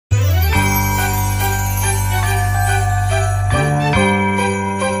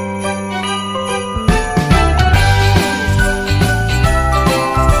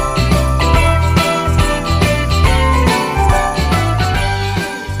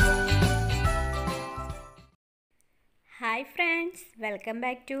Hi friends, welcome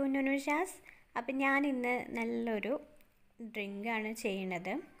back to നുനുഷാസ്. അപ്പോൾ ഞാൻ ഇന്ന് നല്ലൊരു ഡ്രിങ്കാണ്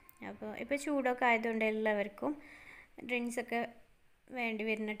ചെയ്യണത്. ഇപ്പോൾ ചൂടൊക്കെ ആയതുകൊണ്ട് എല്ലാവർക്കും ഡ്രിങ്ക്സൊക്കെ വേണ്ടി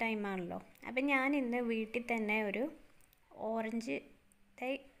വരുന്ന ടൈമാണല്ലോ. അപ്പോൾ ഞാൻ ഇന്ന് വീട്ടിൽ തന്നെ ഒരു ഓറഞ്ച്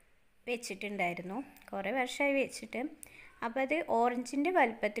തൈ വെച്ചിട്ടുണ്ടായിരുന്നു. കുറേ വർഷമായി വെച്ചിട്ട്. അപ്പോൾ അത് ഓറഞ്ചിൻ്റെ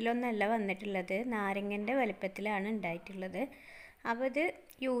വലിപ്പത്തിലൊന്നല്ല വന്നിട്ടുള്ളത്, നാരങ്ങൻ്റെ വലിപ്പത്തിലാണ് ഉണ്ടായിട്ടുള്ളത്. അപ്പോൾ ഇത്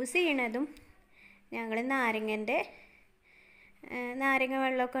യൂസ് ചെയ്യണതും ഞങ്ങൾ നാരങ്ങ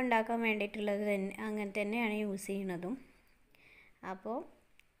വെള്ളമൊക്കെ ഉണ്ടാക്കാൻ വേണ്ടിയിട്ടുള്ളത് അങ്ങനെ തന്നെയാണ് യൂസ് ചെയ്യണതും. അപ്പോൾ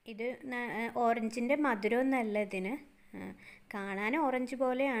ഇത് ഓറഞ്ചിൻ്റെ മധുരമൊന്നുമല്ല ഇതിന്, കാണാൻ ഓറഞ്ച്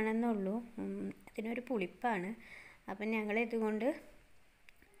പോലെയാണെന്നുള്ളൂ, ഇതിനൊരു പുളിപ്പാണ്. അപ്പം ഞങ്ങൾ ഇതുകൊണ്ട്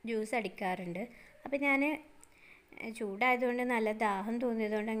ജ്യൂസ് അടിക്കാറുണ്ട്. അപ്പം ഞാൻ ചൂടായതുകൊണ്ട് നല്ല ദാഹം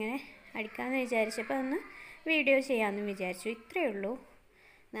തോന്നിയതുകൊണ്ട് അങ്ങനെ അടിക്കാമെന്ന് വിചാരിച്ചപ്പോൾ ഒന്ന് വീഡിയോ ചെയ്യാമെന്ന് വിചാരിച്ചു. ഇത്രയേ ഉള്ളൂ,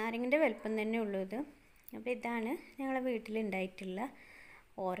 നാരങ്ങൻ്റെ വലുപ്പം തന്നെ ഉള്ളൂ ഇത്. അപ്പോൾ ഇതാണ് ഞങ്ങളെ വീട്ടിലുണ്ടായിട്ടുള്ള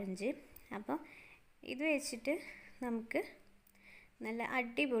ഓറഞ്ച്. അപ്പോൾ ഇത് വെച്ചിട്ട് നമുക്ക് നല്ല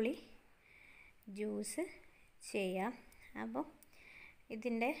അടിപൊളി ജ്യൂസ് ചെയ്യാം. അപ്പോൾ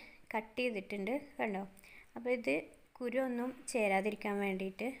ഇതിൻ്റെ കട്ട് ചെയ്തിട്ടുണ്ട്, കണ്ടോ. അപ്പോൾ ഇത് കുരു ഒന്നും ചേരാതിരിക്കാൻ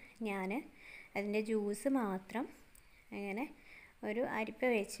വേണ്ടിയിട്ട് ഞാൻ അതിൻ്റെ ജ്യൂസ് മാത്രം ഇങ്ങനെ ഒരു അരിപ്പ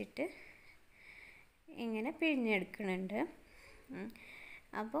വെച്ചിട്ട് ഇങ്ങനെ പിഴിഞ്ഞെടുക്കുന്നുണ്ട്.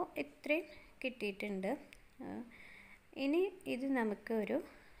 അപ്പോൾ ഇത്രയും കിട്ടിയിട്ടുണ്ട്. ഇനി ഇത് നമുക്ക് ഒരു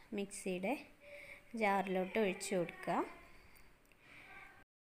മിക്സിയുടെ ജാറിലോട്ട് ഒഴിച്ചു കൊടുക്കാം.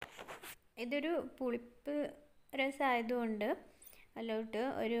 ഇതൊരു പുളിപ്പ് രസമായതുകൊണ്ട് അതിലോട്ട്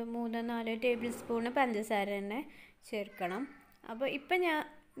ഒരു 3-4 ടേബിൾ സ്പൂണ് പഞ്ചസാര തന്നെ ചേർക്കണം. അപ്പോൾ ഇപ്പം ഞാൻ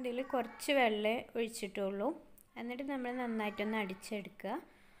ഇതിൽ കുറച്ച് വെള്ളമേ ഒഴിച്ചിട്ടുള്ളൂ. എന്നിട്ട് നമ്മൾ നന്നായിട്ടൊന്ന് അടിച്ചെടുക്കുക.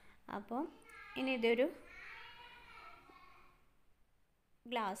 അപ്പോൾ ഇനി ഇതൊരു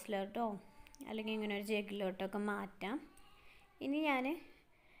ഗ്ലാസ്സിലോട്ടോ അല്ലെങ്കിൽ ഇങ്ങനെ ഒരു ജഗ്ഗിലോട്ടൊക്കെ മാറ്റാം. ഇനി ഞാൻ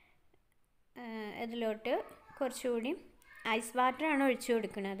ഇതിലോട്ട് കുറച്ചുകൂടി ഐസ് വാട്ടറാണ് ഒഴിച്ചു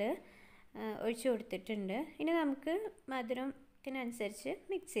കൊടുക്കുന്നത്, ഒഴിച്ചു കൊടുത്തിട്ടുണ്ട്. ഇനി നമുക്ക് മധുരത്തിനനുസരിച്ച്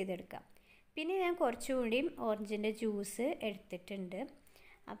മിക്സ് ചെയ്തെടുക്കാം. പിന്നെ ഞാൻ കുറച്ചുകൂടി ഓറഞ്ചിൻ്റെ ജ്യൂസ് എടുത്തിട്ടുണ്ട്.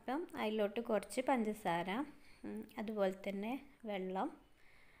 അപ്പം അതിലോട്ട് കുറച്ച് പഞ്ചസാര, അതുപോലെ തന്നെ വെള്ളം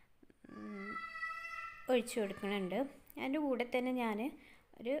ഒഴിച്ചു കൊടുക്കുന്നുണ്ട്. അതിൻ്റെ കൂടെ തന്നെ ഞാൻ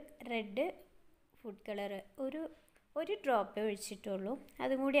ഒരു റെഡ് ഫുഡ് കളർ ഒരു ഡ്രോപ്പ് ഒഴിച്ചിട്ടുള്ളൂ,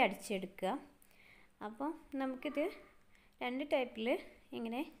 അതും കൂടി അടിച്ചെടുക്കുക. അപ്പോൾ നമുക്കിത് 2 ടൈപ്പിൽ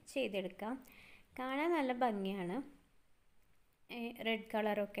ഇങ്ങനെ ചെയ്തെടുക്കാം. കാണാൻ നല്ല ഭംഗിയാണ് റെഡ്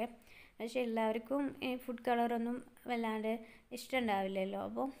കളറൊക്കെ, പക്ഷേ എല്ലാവർക്കും ഫുഡ് കളറൊന്നും വല്ലാണ്ട് ഇഷ്ടമുണ്ടാവില്ലല്ലോ.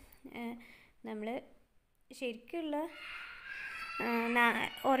 അപ്പോൾ നമ്മൾ ശരിക്കുള്ള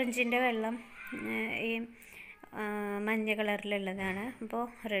ഓറഞ്ചിൻ്റെ വെള്ളം ഈ മഞ്ഞ കളറിലുള്ളതാണ്. അപ്പോൾ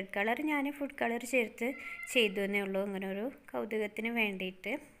റെഡ് കളർ ഞാൻ ഫുഡ് കളർ ചേർത്ത് ചെയ്തു എന്നേ ഉള്ളൂ, അങ്ങനെ ഒരു കൗതുകത്തിന്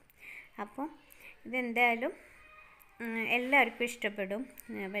വേണ്ടിയിട്ട്. അപ്പോൾ ഇതെന്തായാലും എല്ലാവർക്കും ഇഷ്ടപ്പെടും,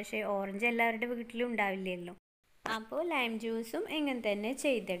 പക്ഷേ ഓറഞ്ച് എല്ലാവരുടെ വീട്ടിലും ഉണ്ടാവില്ലല്ലോ. അപ്പോൾ ലൈം ജ്യൂസും ഇങ്ങനെ തന്നെ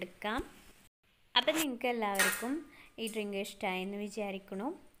ചെയ്തെടുക്കാം. അപ്പോൾ നിങ്ങൾക്ക് എല്ലാവർക്കും ഈ ഡ്രിങ്ക് ഇഷ്ടമായെന്ന് വിചാരിക്കണു.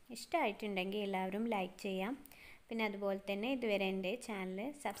 ഇഷ്ടമായിട്ടുണ്ടെങ്കിൽ എല്ലാവരും ലൈക്ക് ചെയ്യാം. പിന്നെ അതുപോലെ തന്നെ ഇതുവരെ എൻ്റെ ചാനൽ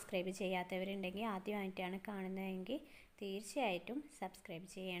സബ്സ്ക്രൈബ് ചെയ്യാത്തവരുണ്ടെങ്കിൽ, ആദ്യമായിട്ടാണ് കാണുന്നതെങ്കിൽ തീർച്ചയായിട്ടും സബ്സ്ക്രൈബ്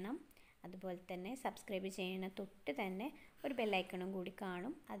ചെയ്യണം. അതുപോലെ തന്നെ സബ്സ്ക്രൈബ് ചെയ്യണ തൊട്ട് തന്നെ ഒരു ബെല്ലൈക്കണും കൂടി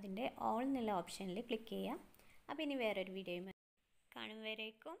കാണും, അതിൻ്റെ ഓൾ എന്നുള്ള ഓപ്ഷനിൽ ക്ലിക്ക് ചെയ്യാം. അപ്പോൾ ഇനി വേറൊരു വീഡിയോയുമായി കാണും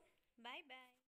വരേക്കും ബൈ ബൈ.